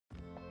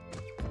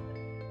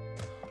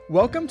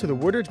Welcome to the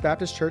Woodridge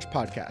Baptist Church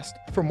podcast.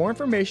 For more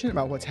information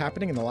about what's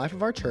happening in the life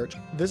of our church,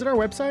 visit our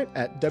website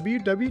at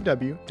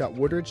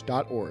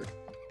www.woodridge.org.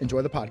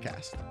 Enjoy the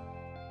podcast.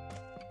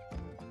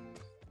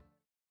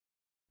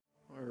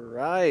 All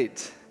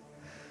right.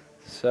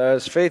 So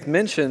as Faith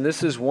mentioned,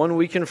 this is one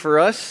weekend for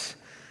us,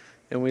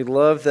 and we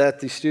love that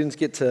the students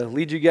get to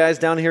lead you guys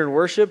down here in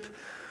worship.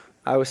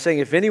 I was saying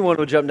if anyone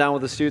would jump down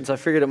with the students, I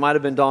figured it might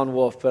have been Don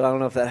Wolf, but I don't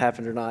know if that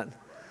happened or not.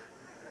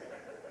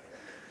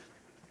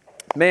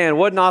 Man,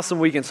 what an awesome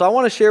weekend. So I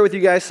want to share with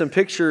you guys some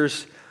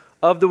pictures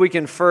of the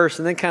weekend first,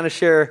 and then kind of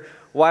share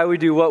why we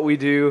do what we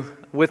do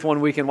with one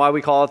weekend, why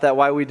we call it that,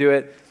 why we do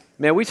it.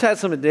 Man, we've had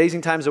some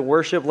amazing times of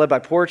worship led by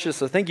Porches,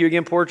 so thank you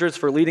again, Porches,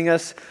 for leading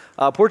us.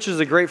 Porches is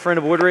a great friend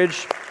of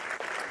Woodridge,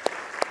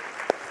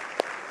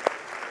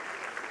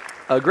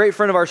 a great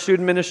friend of our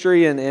student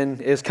ministry, and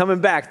is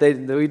coming back.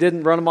 We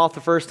didn't run them off the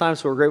first time,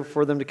 so we're grateful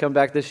for them to come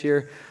back this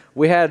year.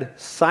 We had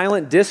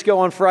silent disco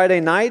on Friday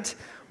night,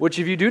 which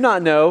if you do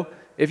not know,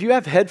 if you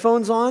have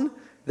headphones on,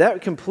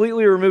 that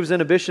completely removes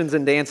inhibitions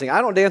in dancing.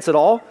 I don't dance at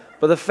all,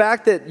 but the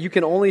fact that you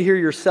can only hear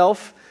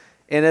yourself,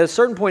 and at a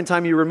certain point in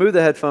time you remove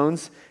the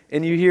headphones,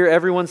 and you hear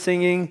everyone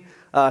singing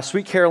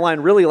Sweet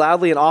Caroline really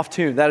loudly and off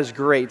tune, that is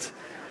great.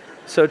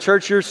 So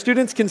church, your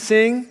students can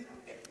sing.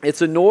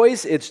 It's a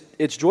noise.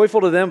 It's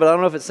joyful to them, but I don't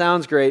know if it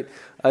sounds great.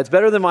 It's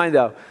better than mine,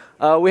 though.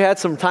 We had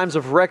some times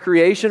of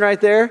recreation right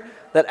there.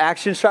 That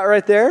action shot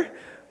right there.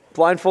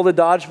 Blindfolded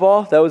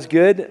dodgeball. That was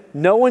good.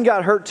 No one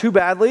got hurt too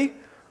badly.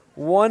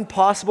 One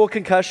possible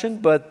concussion,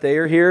 but they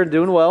are here and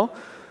doing well.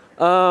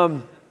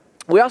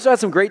 We also had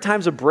some great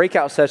times of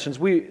breakout sessions.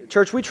 We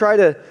try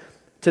to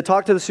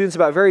talk to the students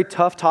about very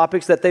tough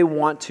topics that they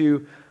want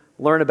to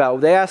learn about.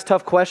 They ask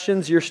tough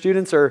questions. Your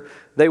students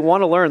they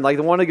want to learn, like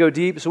they want to go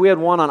deep. So we had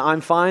one on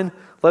I'm Fine,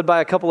 led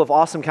by a couple of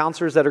awesome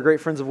counselors that are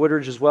great friends of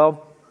Woodridge as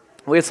well.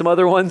 We had some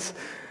other ones.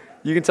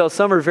 You can tell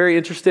some are very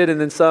interested,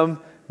 and then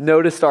some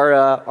noticed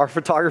our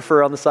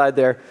photographer on the side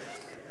there.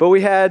 But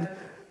we had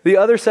the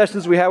other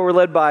sessions were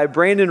led by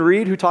Brandon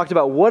Reed, who talked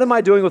about what am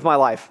I doing with my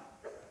life?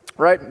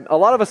 Right? A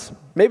lot of us,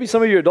 maybe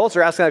some of you adults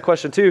are asking that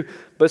question too,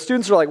 but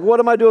students are like,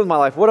 what am I doing with my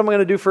life? What am I going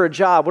to do for a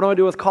job? What am I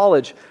doing with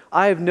college?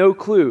 I have no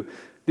clue.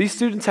 These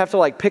students have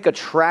to pick a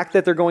track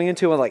that they're going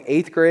into in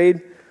 8th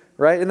grade,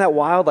 right? Isn't that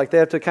wild? They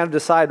have to kind of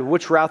decide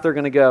which route they're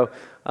going to go.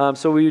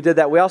 So we did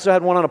that. We also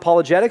had one on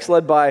apologetics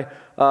led by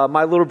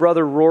my little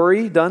brother,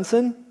 Rory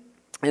Dunson.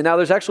 And now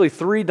there's actually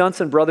 3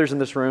 Dunson brothers in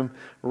this room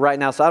right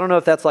now. So I don't know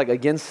if that's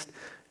against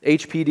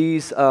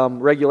HPD's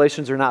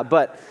regulations or not,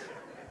 but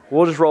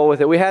we'll just roll with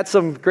it. We had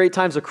some great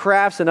times of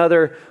crafts and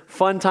other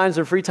fun times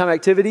and free time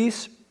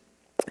activities.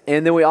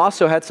 And then we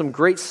also had some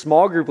great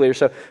small group leaders.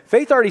 So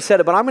Faith already said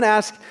it, but I'm going to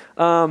ask,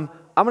 I'm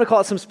going to call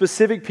out some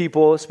specific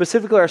people,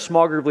 specifically our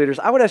small group leaders.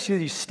 I would ask you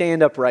to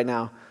stand up right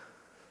now.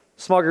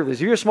 Small group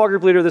leaders. If you're a small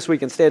group leader this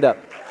weekend, stand up.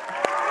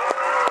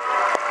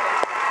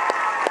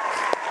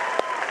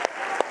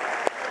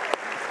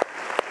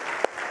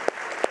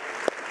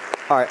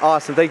 All right,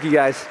 awesome. Thank you,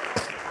 guys.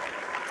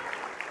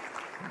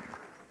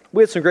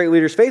 We had some great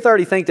leaders. Faith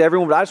already thanked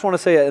everyone, but I just want to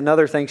say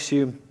another thanks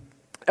to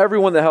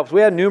everyone that helped.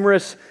 We had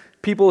numerous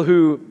people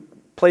who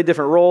played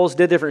different roles,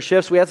 did different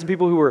shifts. We had some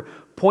people who were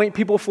point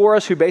people for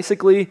us who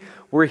basically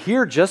were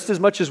here just as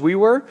much as we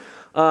were,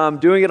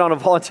 doing it on a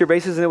volunteer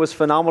basis, and it was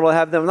phenomenal to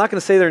have them. I'm not going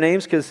to say their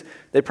names because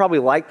they probably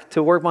like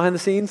to work behind the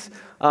scenes.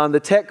 The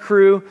tech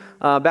crew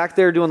back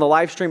there doing the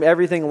live stream,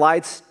 everything,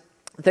 lights.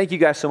 Thank you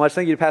guys so much.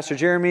 Thank you to Pastor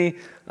Jeremy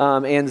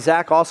and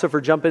Zach also for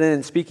jumping in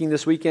and speaking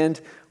this weekend.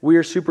 We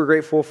are super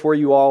grateful for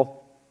you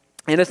all.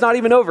 And it's not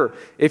even over.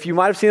 If you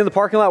might have seen in the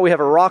parking lot, we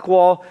have a rock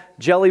wall,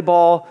 jelly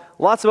ball,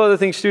 lots of other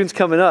things, students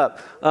coming up.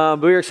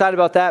 But we're excited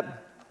about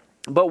that.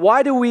 But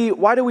why do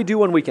we do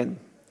one weekend?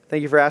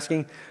 Thank you for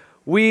asking.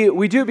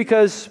 We do it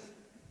because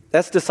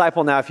that's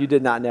Disciple now, if you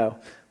did not know.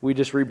 We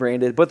just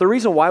rebranded. But the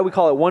reason why we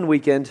call it one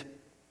weekend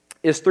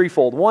is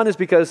threefold. One is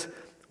because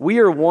we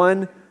are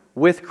one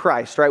with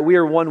Christ, right? We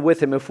are one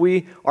with Him. If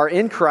we are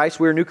in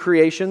Christ, we are new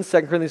creations.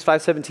 2 Corinthians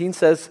 5:17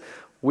 says,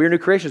 we are new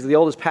creations. The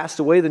old has passed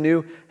away, the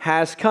new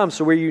has come.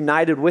 So we're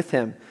united with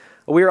Him.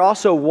 We are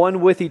also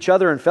one with each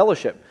other in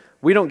fellowship.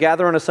 We don't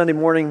gather on a Sunday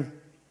morning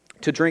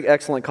to drink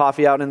excellent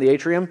coffee out in the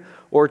atrium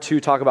or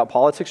to talk about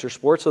politics or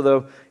sports,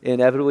 although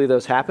inevitably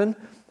those happen.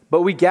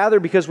 But we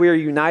gather because we are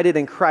united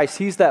in Christ.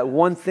 He's that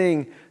one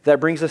thing that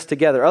brings us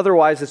together.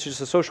 Otherwise, it's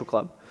just a social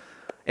club.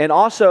 And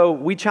also,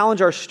 we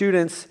challenge our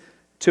students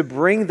to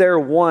bring their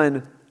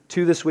one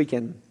to this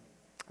weekend.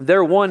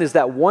 Their one is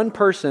that one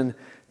person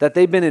that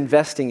they've been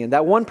investing in,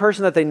 that one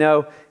person that they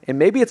know, and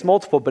maybe it's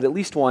multiple, but at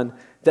least one,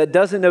 that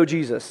doesn't know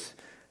Jesus,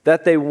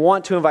 that they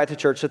want to invite to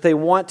church, that they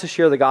want to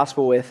share the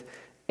gospel with,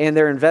 and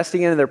they're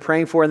investing in and they're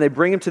praying for, and they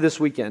bring them to this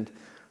weekend,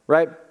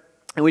 right?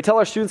 And we tell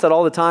our students that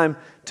all the time,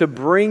 to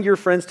bring your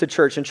friends to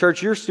church. And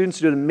church, your students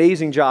do an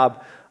amazing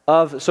job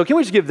so can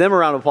we just give them a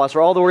round of applause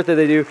for all the work that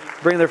they do,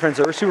 bringing their friends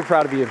over. We're super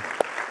proud of you.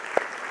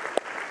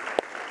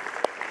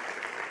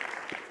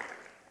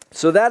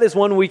 So that is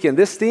one weekend.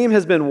 This theme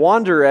has been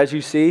wander, as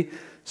you see.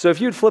 So if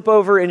you'd flip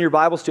over in your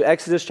Bibles to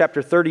Exodus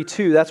chapter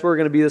 32, that's where we're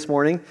going to be this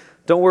morning.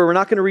 Don't worry, we're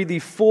not going to read the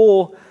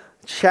full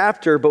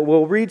chapter, but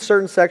we'll read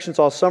certain sections.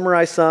 I'll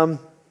summarize some,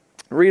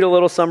 read a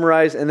little,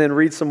 summarize, and then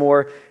read some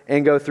more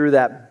and go through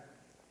that.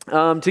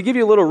 To give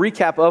you a little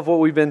recap of what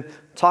we've been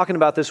talking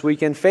about this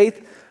weekend,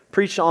 Faith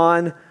preached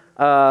on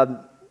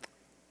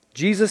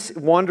Jesus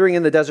wandering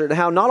in the desert and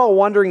how not all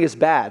wandering is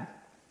bad.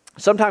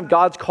 Sometimes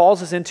God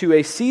calls us into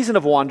a season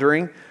of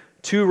wandering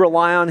to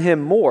rely on Him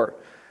more.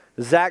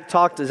 Zach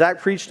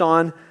preached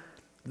on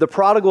the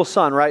prodigal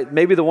son, right?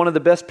 Maybe one of the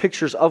best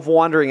pictures of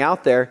wandering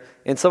out there.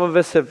 And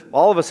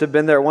all of us have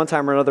been there at one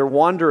time or another,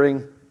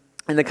 wandering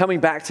and then coming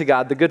back to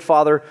God, the good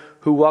Father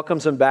who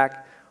welcomes him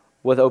back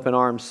with open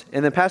arms.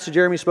 And then Pastor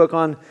Jeremy spoke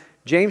on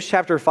James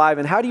chapter 5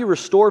 and how do you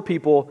restore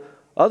people,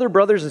 other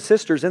brothers and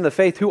sisters in the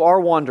faith who are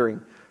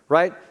wandering,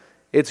 right?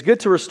 It's good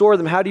to restore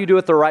them. How do you do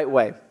it the right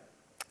way?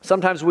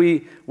 Sometimes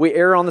we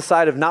err on the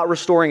side of not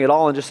restoring at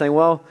all and just saying,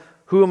 well,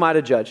 who am I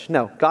to judge?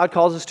 No, God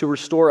calls us to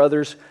restore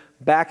others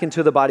back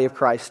into the body of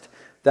Christ.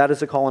 That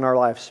is a call in our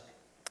lives.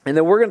 And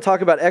then we're going to talk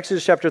about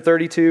Exodus chapter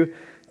 32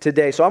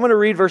 today. So I'm going to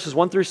read verses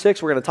 1 through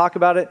 6. We're going to talk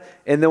about it,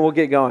 and then we'll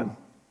get going.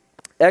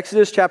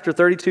 Exodus chapter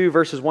 32,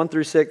 verses 1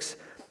 through 6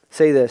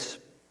 say this.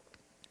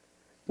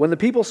 When the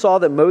people saw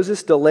that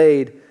Moses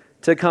delayed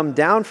to come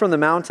down from the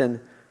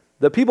mountain,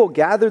 the people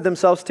gathered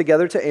themselves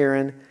together to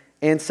Aaron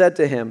and said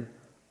to him,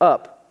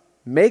 "Up,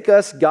 make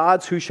us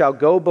gods who shall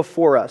go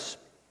before us.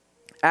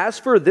 As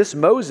for this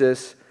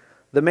Moses,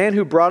 the man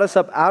who brought us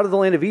up out of the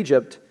land of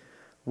Egypt,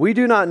 we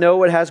do not know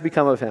what has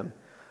become of him."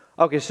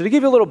 Okay, so to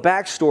give you a little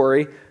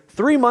backstory,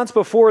 3 months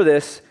before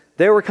this,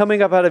 they were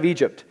coming up out of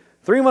Egypt.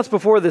 3 months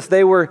before this,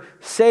 they were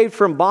saved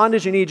from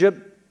bondage in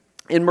Egypt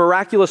in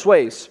miraculous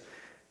ways.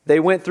 They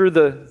went through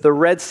the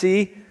Red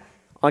Sea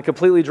on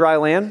completely dry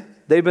land.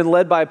 They've been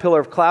led by a pillar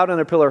of cloud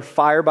and a pillar of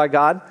fire by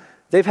God.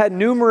 They've had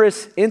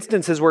numerous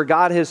instances where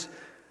God has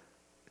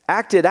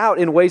acted out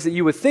in ways that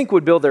you would think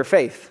would build their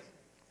faith.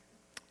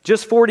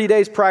 Just 40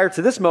 days prior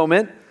to this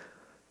moment,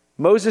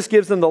 Moses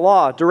gives them the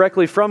law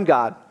directly from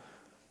God.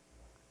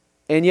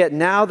 And yet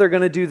now they're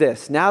going to do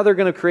this. Now they're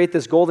going to create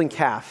this golden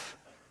calf.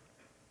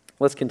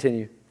 Let's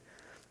continue.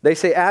 They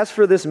say, as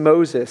for this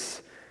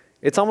Moses,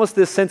 it's almost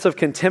this sense of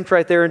contempt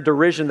right there and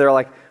derision. They're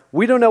like,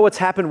 we don't know what's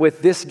happened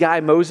with this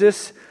guy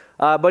Moses,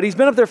 but he's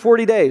been up there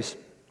 40 days.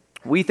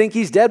 We think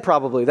he's dead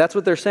probably. That's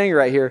what they're saying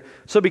right here.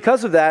 So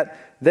because of that,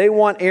 they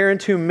want Aaron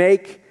to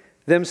make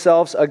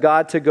themselves a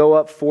god to go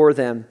up for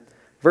them.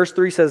 Verse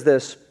 2 says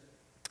this.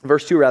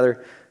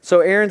 So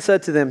Aaron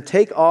said to them,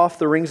 "Take off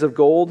the rings of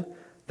gold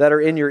that are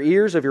in your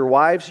ears of your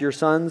wives, your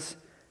sons,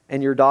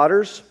 and your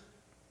daughters,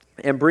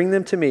 and bring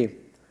them to me."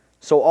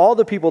 So all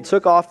the people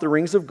took off the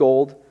rings of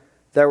gold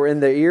that were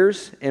in their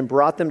ears and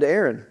brought them to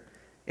Aaron.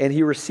 And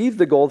he received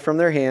the gold from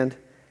their hand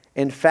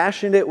and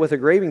fashioned it with a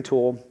graving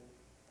tool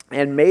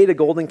and made a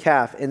golden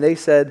calf. And they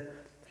said,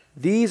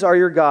 "These are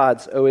your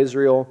gods, O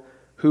Israel,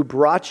 who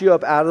brought you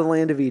up out of the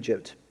land of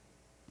Egypt."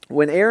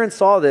 When Aaron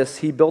saw this,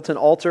 he built an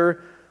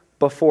altar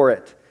before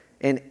it.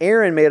 And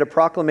Aaron made a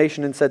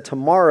proclamation and said,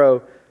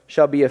 "Tomorrow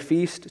shall be a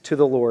feast to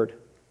the Lord."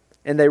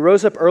 And they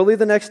rose up early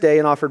the next day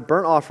and offered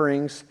burnt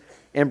offerings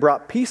and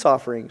brought peace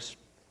offerings.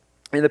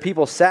 And the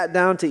people sat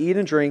down to eat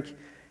and drink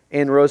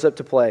and rose up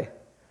to play.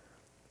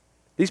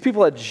 These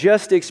people had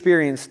just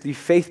experienced the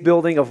faith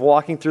building of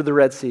walking through the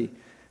Red Sea,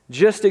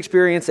 just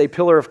experienced a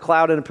pillar of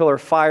cloud and a pillar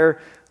of fire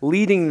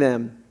leading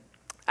them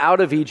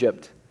out of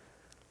Egypt.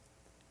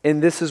 And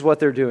this is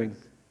what they're doing.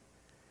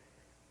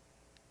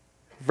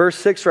 Verse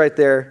 6 right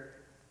there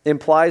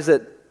implies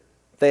that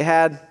they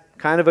had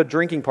kind of a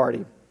drinking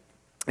party.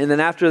 And then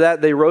after that,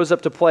 they rose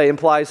up to play.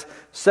 Implies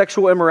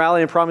sexual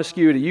immorality and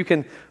promiscuity. You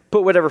can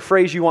put whatever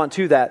phrase you want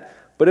to that,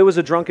 but it was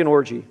a drunken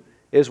orgy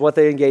is what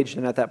they engaged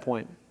in at that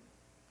point.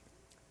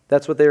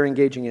 That's what they were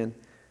engaging in.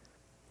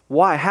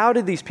 Why? How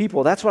did these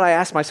people, that's what I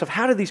asked myself,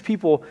 how did these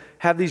people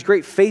have these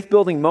great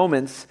faith-building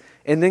moments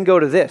and then go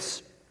to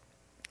this?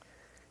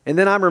 And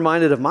then I'm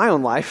reminded of my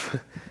own life,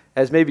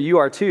 as maybe you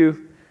are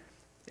too,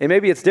 and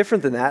maybe it's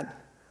different than that,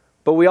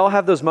 but we all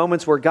have those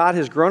moments where God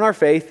has grown our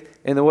faith,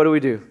 and then what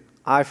do?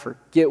 I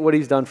forget what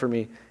he's done for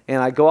me,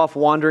 and I go off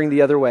wandering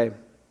the other way.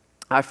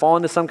 I fall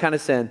into some kind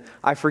of sin.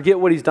 I forget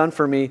what he's done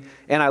for me,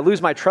 and I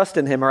lose my trust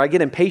in him, or I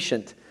get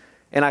impatient,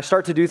 and I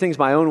start to do things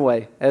my own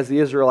way, as the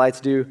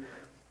Israelites do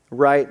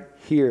right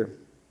here.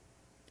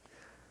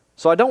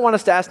 So I don't want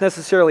us to ask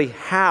necessarily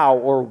how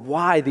or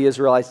why the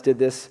Israelites did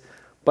this,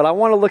 but I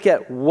want to look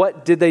at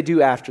what did they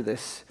do after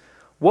this?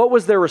 What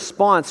was their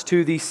response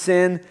to the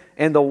sin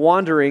and the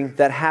wandering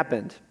that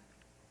happened?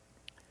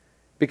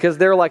 Because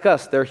they're like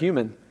us, they're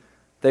human.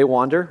 They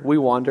wander, we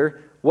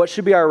wander. What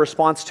should be our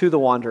response to the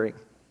wandering?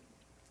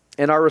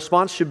 And our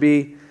response should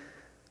be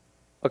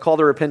a call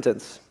to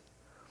repentance.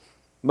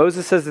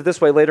 Moses says it this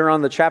way later on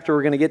in the chapter,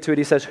 we're going to get to it.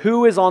 He says,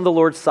 who is on the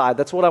Lord's side?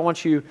 That's what I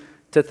want you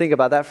to think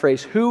about, that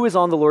phrase. Who is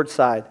on the Lord's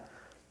side?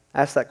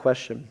 Ask that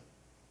question.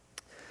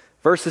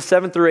 Verses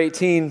 7 through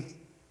 18,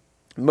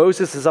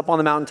 Moses is up on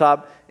the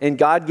mountaintop, and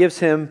God gives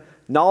him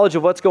knowledge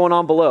of what's going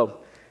on below.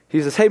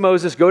 He says, hey,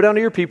 Moses, go down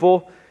to your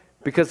people.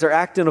 because they're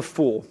acting a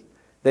fool.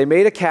 They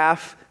made a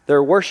calf,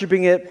 they're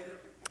worshiping it,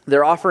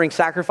 they're offering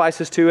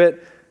sacrifices to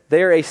it.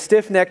 They're a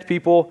stiff-necked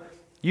people.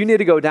 You need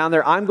to go down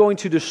there. I'm going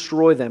to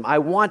destroy them. I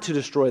want to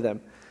destroy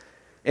them.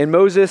 And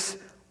Moses,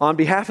 on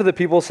behalf of the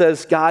people,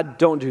 says, God,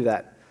 don't do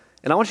that.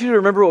 And I want you to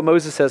remember what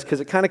Moses says,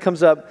 because it kind of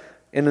comes up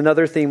in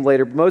another theme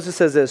later. Moses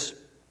says this,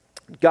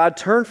 God,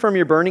 turn from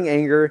your burning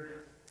anger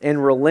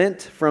and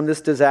relent from this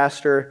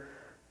disaster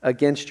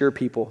against your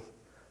people.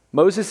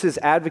 Moses is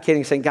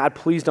advocating, saying, God,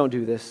 please don't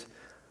do this.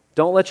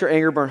 Don't let your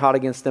anger burn hot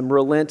against them.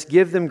 Relent.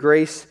 Give them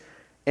grace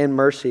and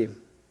mercy.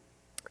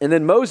 And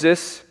then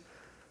Moses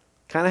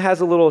kind of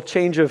has a little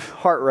change of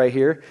heart right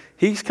here.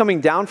 He's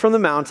coming down from the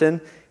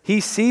mountain. He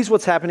sees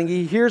what's happening.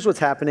 He hears what's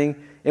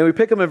happening. And we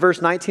pick up in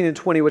verse 19 and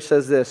 20, which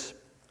says this,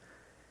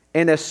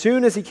 and as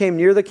soon as he came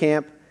near the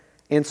camp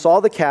and saw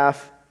the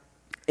calf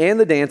and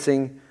the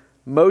dancing,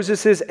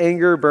 Moses'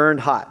 anger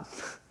burned hot.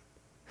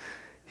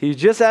 He's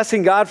just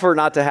asking God for it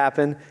not to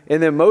happen.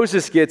 And then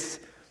Moses gets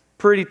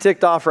pretty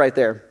ticked off right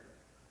there.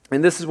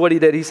 And this is what he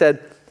did. He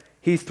said,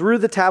 he threw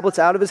the tablets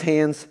out of his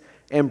hands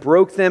and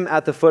broke them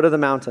at the foot of the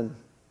mountain.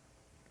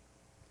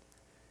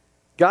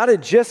 God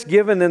had just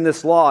given them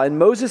this law, and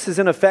Moses is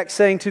in effect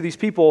saying to these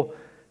people,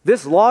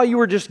 this law you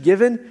were just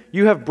given,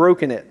 you have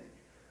broken it.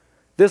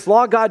 This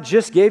law God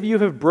just gave you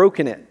have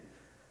broken it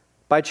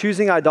by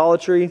choosing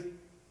idolatry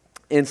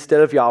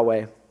instead of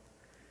Yahweh.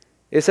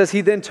 It says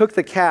he then took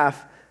the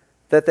calf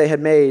that they had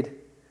made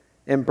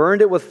and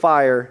burned it with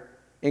fire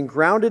and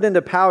ground it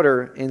into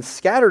powder and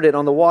scattered it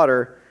on the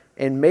water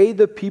and made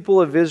the people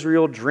of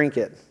Israel drink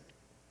it.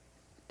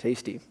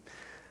 Tasty.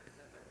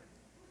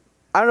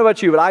 I don't know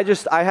about you, but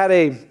I had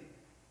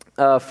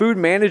a food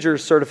manager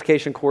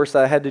certification course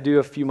that I had to do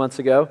a few months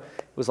ago.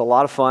 It was a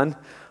lot of fun.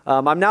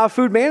 I'm now a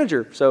food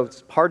manager, so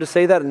it's hard to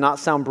say that and not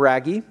sound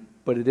braggy,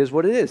 but it is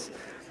what it is.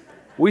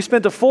 We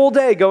spent a full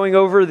day going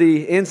over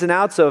the ins and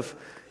outs of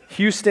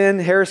Houston,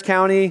 Harris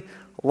County,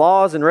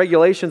 laws and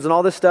regulations and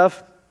all this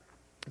stuff.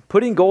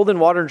 Putting gold in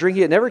water and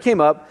drinking it never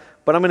came up,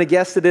 but I'm going to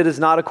guess that it is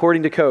not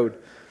according to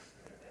code.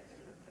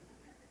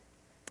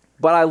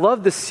 But I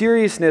love the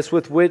seriousness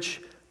with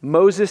which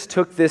Moses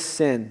took this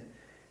sin,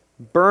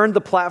 burned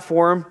the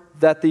platform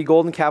that the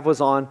golden calf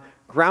was on,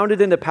 ground it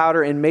into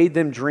powder, and made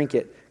them drink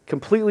it,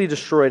 completely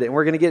destroyed it. And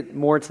we're going to get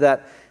more into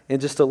that in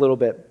just a little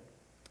bit.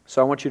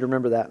 So I want you to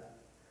remember that.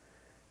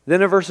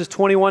 Then in verses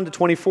 21 to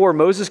 24,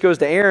 Moses goes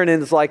to Aaron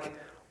and is like,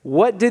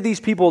 what did these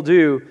people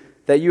do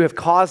that you have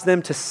caused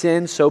them to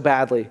sin so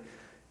badly?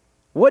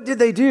 What did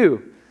they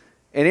do?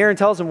 And Aaron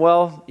tells him,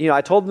 well,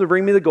 I told them to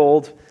bring me the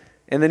gold.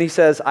 And then he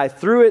says, I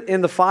threw it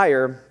in the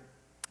fire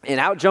and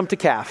out jumped a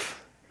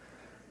calf.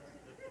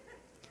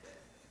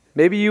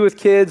 Maybe you with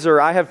kids,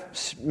 or I have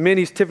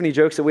many Tiffany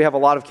jokes that we have a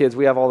lot of kids.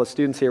 We have all the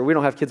students here. We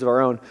don't have kids of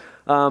our own.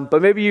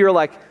 But maybe you're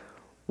like,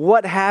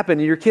 what happened?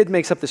 And your kid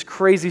makes up this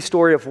crazy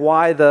story of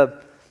why the,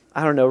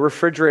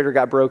 refrigerator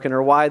got broken,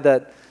 or why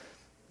that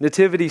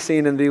nativity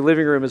scene in the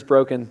living room is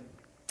broken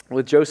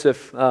with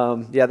Joseph.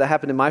 That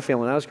happened in my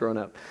family when I was growing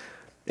up.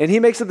 And he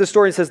makes up the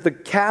story and says, the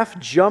calf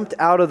jumped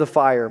out of the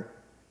fire.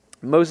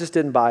 Moses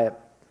didn't buy it.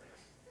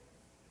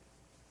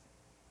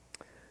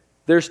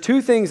 There's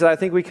two things that I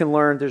think we can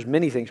learn. There's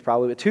many things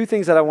probably, but two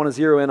things that I want to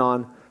zero in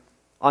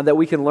on that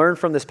we can learn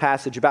from this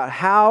passage about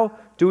how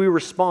do we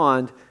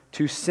respond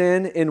to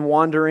sin and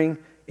wandering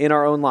in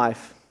our own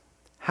life.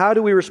 How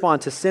do we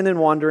respond to sin and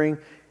wandering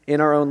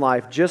in our own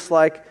life, just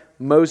like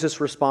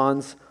Moses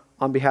responds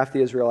on behalf of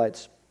the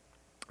Israelites?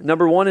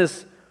 Number one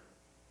is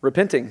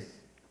repenting,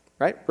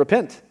 right?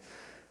 Repent.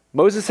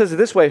 Moses says it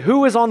this way,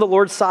 who is on the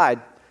Lord's side?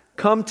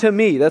 Come to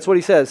me. That's what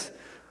he says.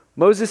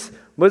 Moses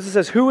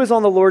says, who is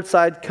on the Lord's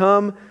side?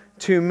 Come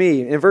to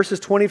me. In verses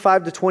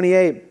 25 to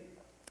 28,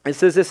 it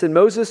says this, and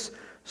Moses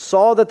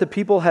saw that the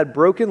people had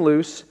broken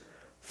loose,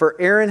 for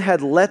Aaron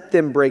had let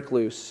them break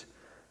loose,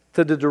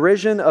 to the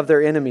derision of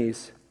their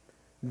enemies.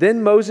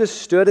 Then Moses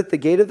stood at the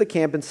gate of the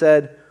camp and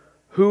said,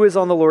 who is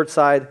on the Lord's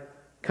side?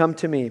 Come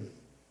to me.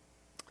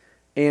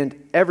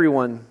 And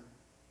everyone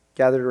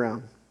gathered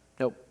around.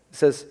 Nope. It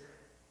says,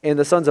 and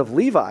the sons of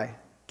Levi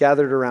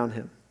gathered around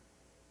him.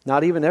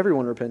 Not even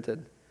everyone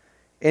repented.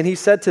 And he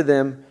said to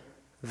them,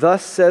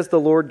 thus says the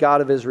Lord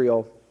God of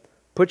Israel,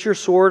 put your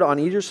sword on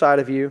either side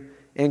of you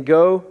and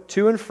go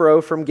to and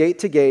fro from gate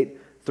to gate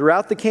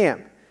throughout the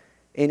camp.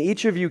 And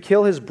each of you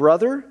kill his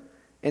brother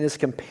and his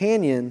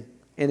companion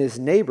and his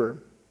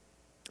neighbor.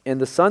 And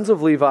the sons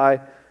of Levi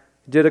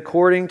did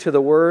according to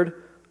the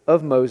word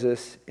of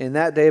Moses. In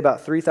that day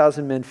about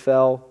 3,000 men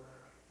fell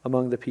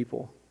among the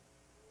people.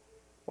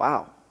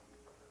 Wow.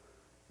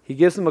 He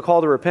gives them a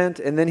call to repent,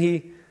 and then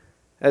he,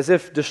 as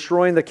if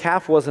destroying the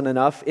calf wasn't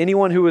enough,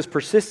 anyone who was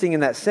persisting in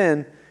that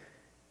sin,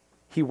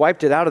 he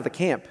wiped it out of the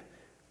camp.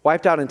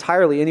 Wiped out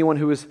entirely anyone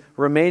who was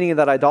remaining in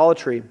that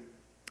idolatry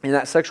and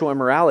that sexual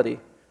immorality.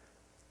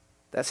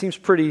 That seems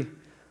pretty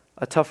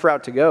a tough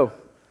route to go.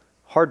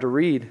 Hard to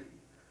read.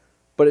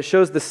 But it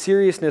shows the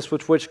seriousness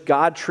with which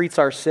God treats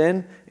our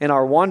sin and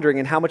our wandering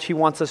and how much he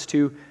wants us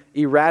to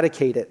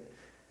eradicate it,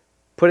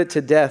 put it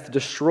to death,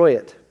 destroy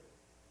it.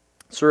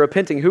 So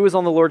repenting, who is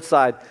on the Lord's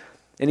side?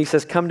 And he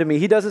says, come to me.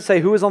 He doesn't say,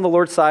 who is on the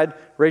Lord's side?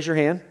 Raise your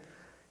hand.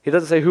 He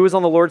doesn't say, who is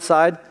on the Lord's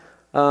side?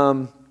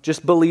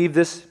 Just believe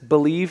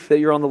that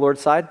you're on the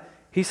Lord's side.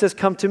 He says,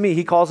 come to me.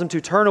 He calls them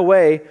to turn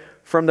away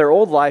from their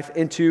old life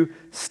and to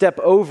step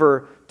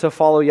over to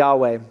follow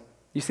Yahweh.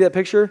 You see that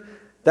picture?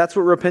 That's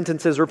what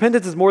repentance is.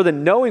 Repentance is more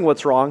than knowing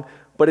what's wrong,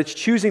 but it's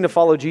choosing to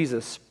follow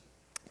Jesus.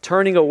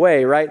 Turning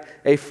away, right?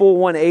 A full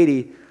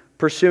 180,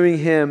 pursuing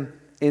him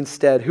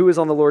instead. Who is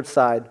on the Lord's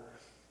side?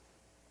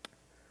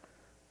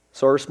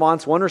 So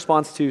one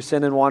response to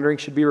sin and wandering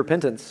should be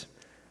repentance.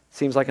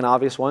 Seems like an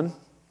obvious one.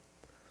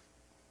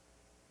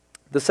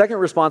 The second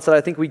response that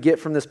I think we get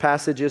from this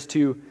passage is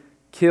to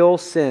kill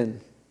sin.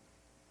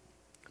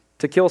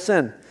 To kill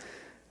sin.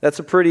 That's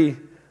a pretty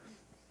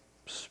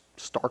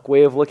stark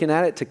way of looking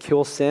at it, to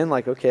kill sin.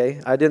 Like, okay,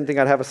 I didn't think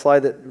I'd have a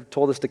slide that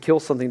told us to kill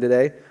something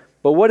today.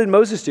 But what did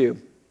Moses do?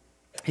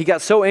 He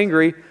got so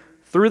angry,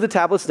 threw the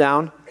tablets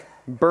down,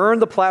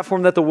 burned the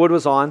platform that the wood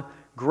was on,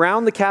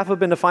 ground the calf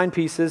up into fine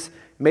pieces,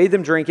 made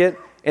them drink it,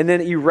 and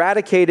then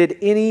eradicated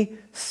any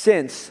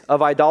sense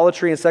of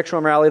idolatry and sexual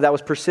immorality that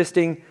was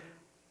persisting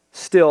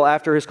still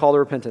after his call to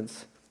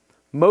repentance.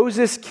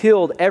 Moses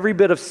killed every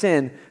bit of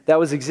sin that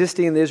was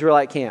existing in the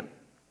Israelite camp.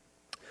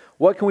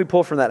 What can we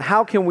pull from that?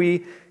 How can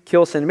we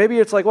kill sin? Maybe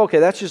it's like, okay,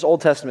 that's just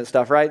Old Testament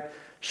stuff, right?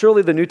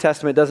 Surely the New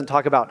Testament doesn't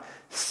talk about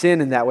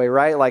sin in that way,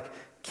 right? Like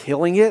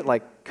killing it,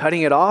 like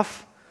cutting it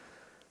off.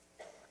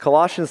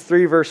 Colossians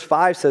 3 verse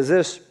 5 says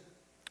this,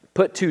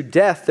 put to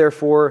death,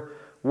 therefore,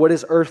 what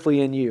is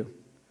earthly in you.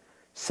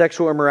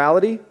 Sexual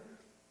immorality,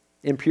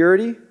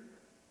 impurity,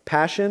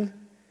 passion,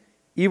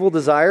 evil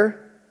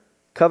desire,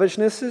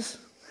 covetousness,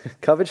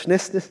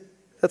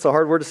 that's a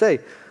hard word to say,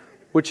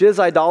 which is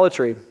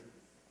idolatry.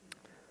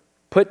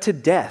 Put to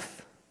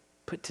death.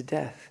 Put to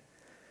death.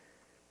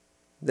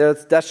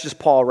 That's just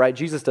Paul, right?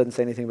 Jesus doesn't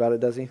say anything about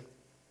it, does he?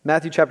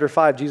 Matthew chapter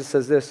 5, Jesus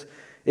says this,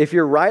 if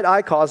your right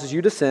eye causes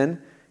you to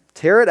sin,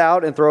 tear it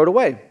out and throw it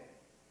away.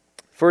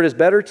 For it is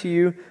better to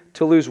you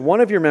to lose one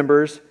of your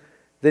members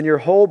than your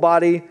whole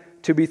body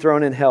to be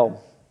thrown in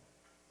hell.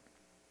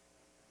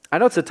 I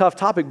know it's a tough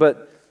topic,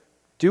 but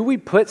do we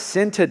put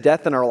sin to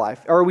death in our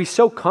life? Or are we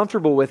so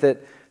comfortable with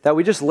it that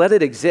we just let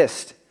it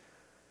exist?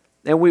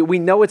 And we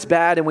know it's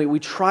bad and we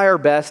try our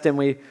best and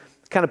we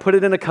kind of put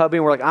it in a cubby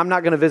and we're like, I'm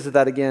not going to visit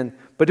that again.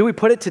 But do we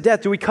put it to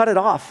death? Do we cut it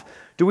off?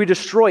 Do we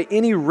destroy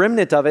any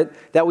remnant of it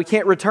that we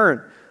can't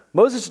return?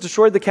 Moses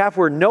destroyed the calf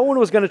where no one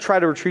was going to try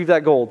to retrieve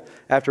that gold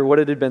after what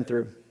it had been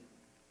through.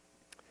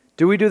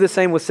 Do we do the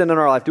same with sin in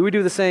our life? Do we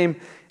do the same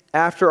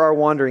after our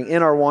wandering,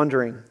 in our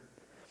wandering?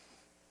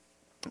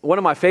 One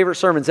of my favorite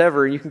sermons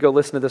ever, you can go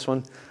listen to this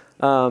one,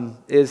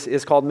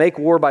 is called Make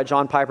War by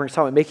John Piper. He's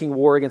talking about making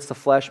war against the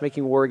flesh,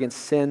 making war against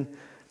sin.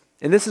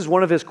 And this is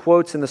one of his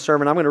quotes in the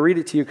sermon. I'm going to read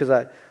it to you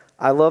because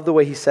I love the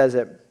way he says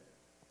it.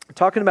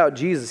 Talking about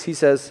Jesus, he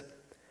says,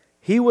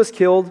 he was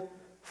killed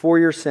for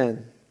your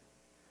sin.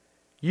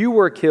 You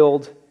were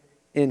killed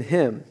in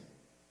him.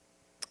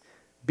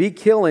 Be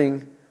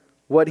killing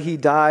what he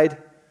died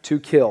to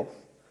kill.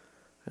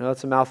 I know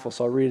that's a mouthful,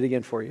 so I'll read it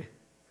again for you.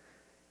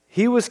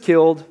 He was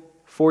killed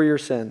for your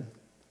sin.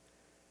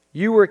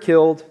 You were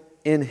killed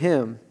in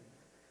him.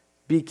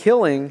 Be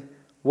killing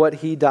what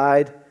he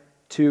died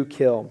to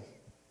kill.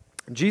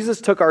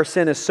 Jesus took our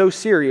sin as so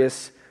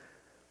serious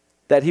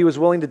that he was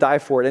willing to die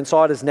for it and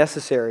saw it as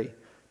necessary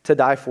to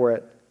die for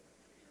it.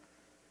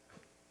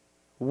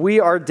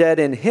 We are dead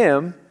in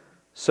him,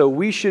 so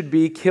we should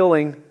be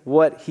killing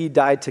what he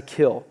died to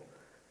kill.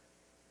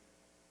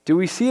 Do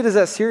we see it as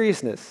that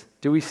seriousness?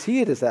 Do we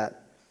see it as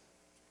that?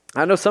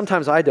 I know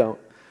sometimes I don't.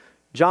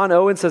 John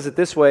Owen says it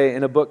this way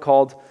in a book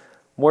called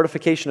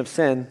Mortification of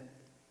Sin.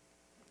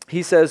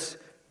 He says,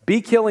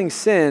 be killing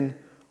sin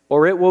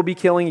or it will be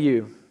killing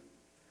you.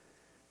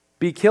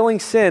 Be killing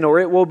sin or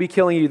it will be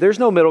killing you. There's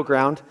no middle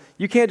ground.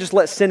 You can't just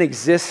let sin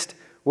exist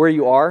where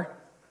you are.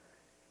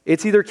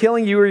 It's either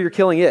killing you or you're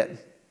killing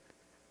it.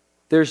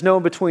 There's no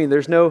in between.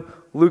 There's no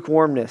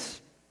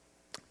lukewarmness.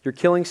 You're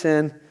killing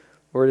sin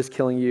or it is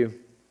killing you.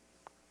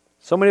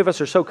 So many of us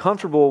are so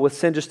comfortable with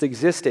sin just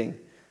existing.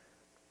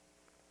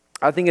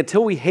 I think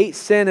until we hate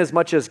sin as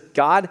much as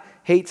God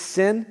hates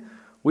sin,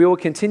 we will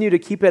continue to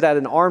keep it at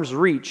an arm's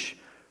reach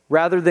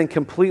rather than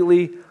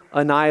completely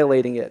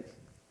annihilating it,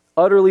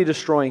 utterly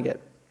destroying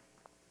it.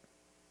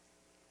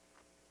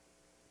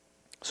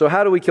 So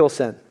how do we kill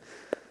sin?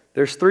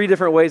 There's 3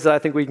 different ways that I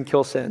think we can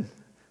kill sin.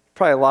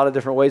 Probably a lot of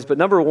different ways, but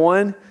number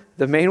 1,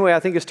 the main way I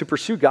think is to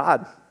pursue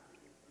God.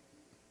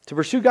 To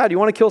pursue God. You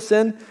want to kill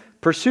sin?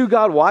 Pursue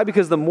God. Why?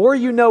 Because the more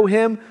you know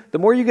him, the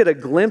more you get a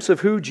glimpse of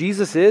who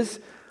Jesus is,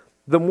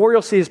 the more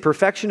you'll see his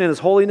perfection and his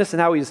holiness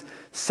and how he's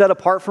set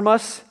apart from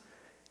us.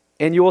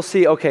 And you will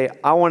see, okay,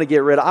 I want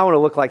to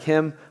look like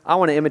him. I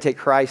want to imitate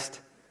Christ.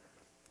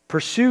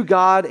 Pursue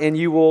God and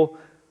you will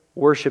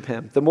worship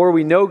him. The more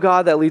we know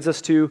God, that leads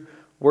us to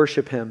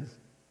worship him.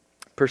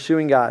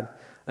 Pursuing God.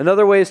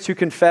 Another way is to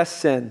confess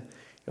sin.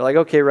 You're like,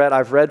 okay, Rhett,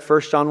 I've read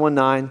 1 John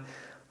 1:9.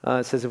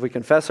 It says, if we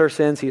confess our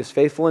sins, he is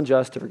faithful and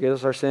just to forgive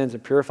us our sins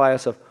and purify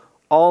us of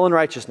all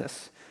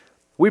unrighteousness.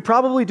 We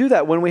probably do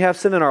that when we have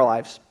sin in our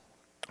lives.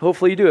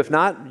 Hopefully you do. If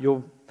not,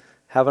 you'll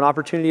have an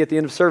opportunity at the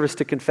end of service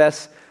to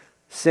confess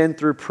sin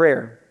through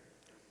prayer.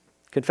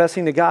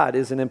 Confessing to God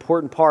is an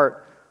important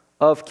part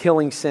of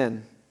killing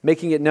sin,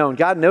 making it known.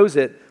 God knows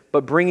it,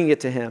 but bringing it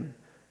to him,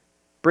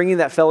 bringing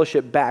that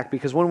fellowship back,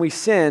 because when we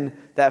sin,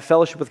 that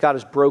fellowship with God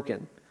is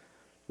broken.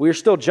 We are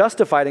still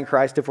justified in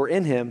Christ if we're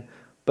in him,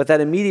 but that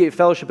immediate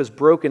fellowship is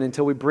broken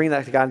until we bring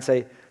that to God and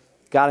say,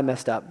 God, I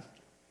messed up.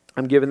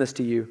 I'm giving this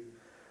to you.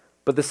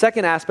 But the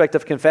second aspect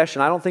of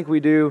confession, I don't think we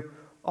do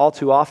all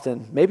too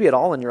often, maybe at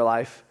all in your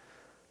life,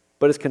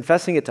 but it's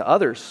confessing it to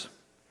others.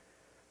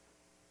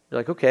 You're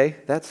like, okay,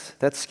 that's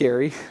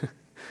scary.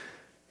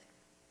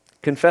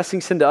 Confessing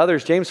sin to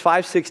others. James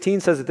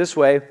 5:16 says it this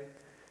way: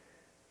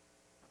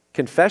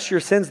 confess your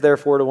sins,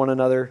 therefore, to one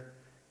another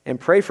and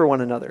pray for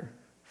one another.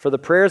 For the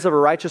prayers of a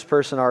righteous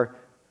person are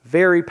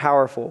very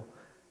powerful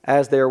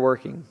as they are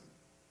working.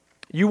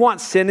 You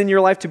want sin in your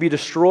life to be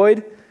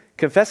destroyed?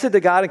 Confess it to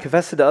God and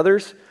confess it to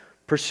others.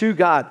 Pursue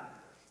God.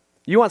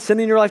 You want sin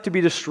in your life to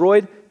be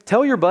destroyed?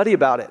 Tell your buddy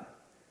about it.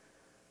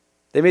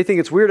 They may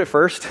think it's weird at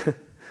first.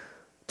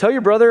 Tell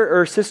your brother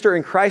or sister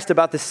in Christ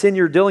about the sin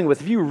you're dealing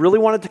with. If you really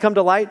want it to come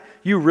to light,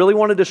 you really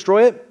want to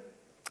destroy it,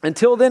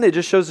 until then, it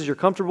just shows that you're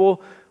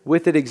comfortable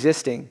with it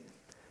existing.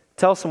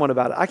 Tell someone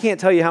about it. I can't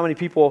tell you how many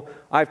people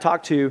I've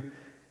talked to,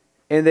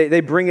 and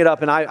they bring it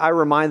up, and I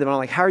remind them, I'm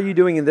like, how are you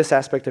doing in this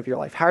aspect of your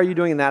life? How are you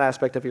doing in that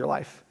aspect of your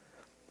life?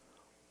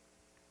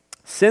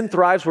 Sin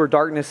thrives where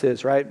darkness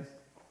is, right?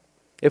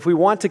 If we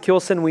want to kill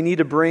sin, we need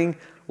to bring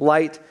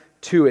light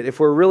to it. If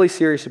we're really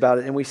serious about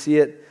it and we see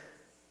it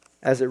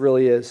as it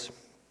really is.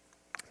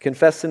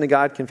 Confess sin to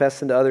God, confess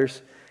sin to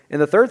others. And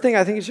the third thing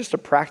I think is just a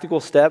practical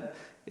step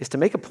is to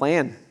make a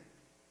plan.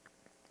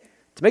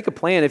 To make a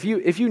plan. If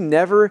you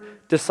never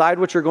decide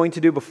what you're going to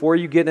do before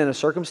you get in a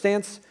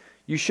circumstance,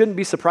 you shouldn't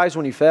be surprised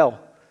when you fail.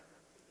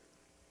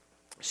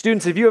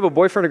 Students, if you have a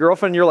boyfriend or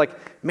girlfriend and you're like,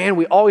 man,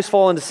 we always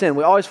fall into sin.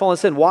 We always fall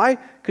into sin. Why?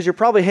 Because you're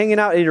probably hanging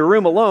out in your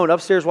room alone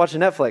upstairs watching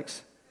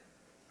Netflix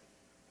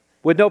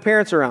with no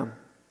parents around.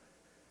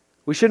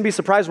 We shouldn't be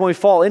surprised when we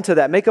fall into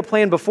that. Make a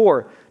plan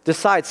before.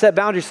 Decide, set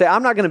boundaries. Say,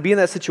 I'm not going to be in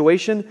that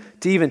situation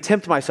to even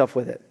tempt myself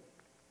with it.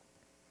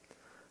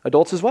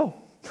 Adults as well.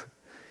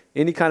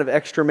 Any kind of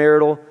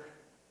extramarital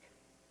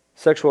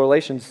sexual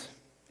relations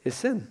is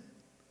sin.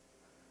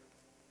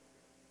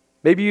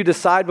 Maybe you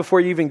decide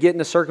before you even get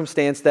in a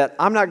circumstance that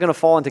I'm not going to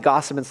fall into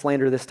gossip and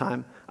slander this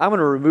time. I'm going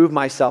to remove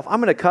myself. I'm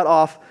going to cut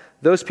off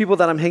those people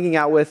that I'm hanging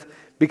out with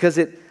because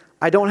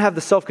I don't have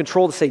the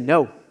self-control to say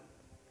no.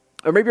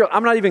 Or maybe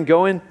I'm not even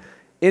going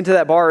into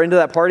that bar or into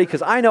that party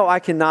because I know I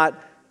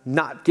cannot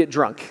not get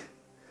drunk.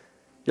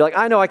 You're like,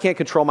 I know I can't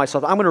control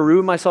myself. I'm going to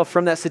remove myself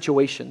from that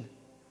situation.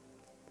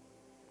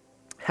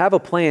 Have a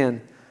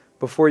plan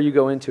before you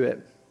go into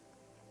it.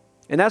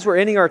 And as we're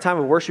ending our time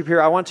of worship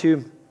here,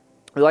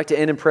 we like to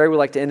end in prayer. We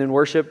like to end in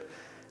worship.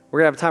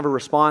 We're going to have a time of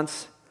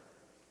response.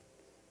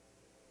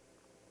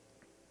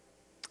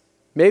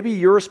 Maybe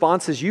your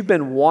response is you've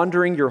been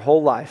wandering your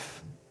whole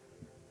life.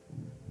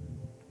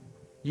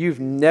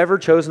 You've never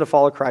chosen to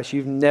follow Christ.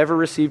 You've never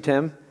received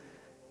him.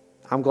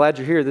 I'm glad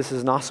you're here. This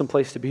is an awesome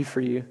place to be for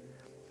you.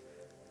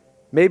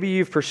 Maybe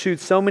you've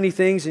pursued so many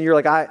things and you're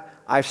like,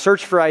 I've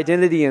searched for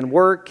identity in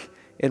work,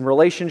 in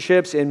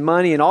relationships, in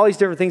money, and all these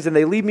different things, and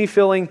they leave me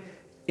feeling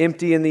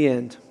empty in the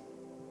end.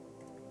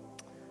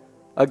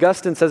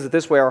 Augustine says it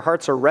this way: our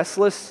hearts are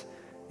restless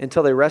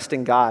until they rest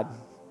in God.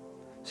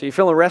 So you're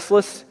feeling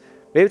restless?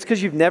 Maybe it's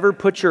because you've never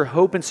put your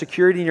hope and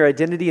security in your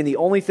identity in the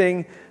only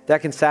thing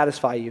that can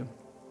satisfy you.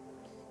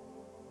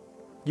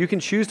 You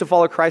can choose to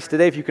follow Christ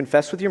today if you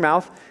confess with your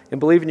mouth and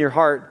believe in your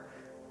heart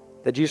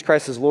that Jesus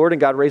Christ is Lord and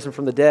God raised him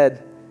from the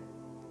dead.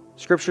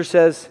 Scripture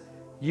says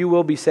you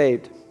will be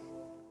saved.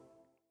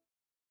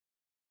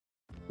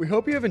 We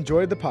hope you have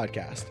enjoyed the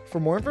podcast. For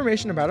more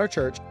information about our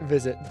church,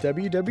 visit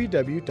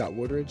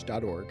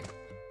www.woodridge.org.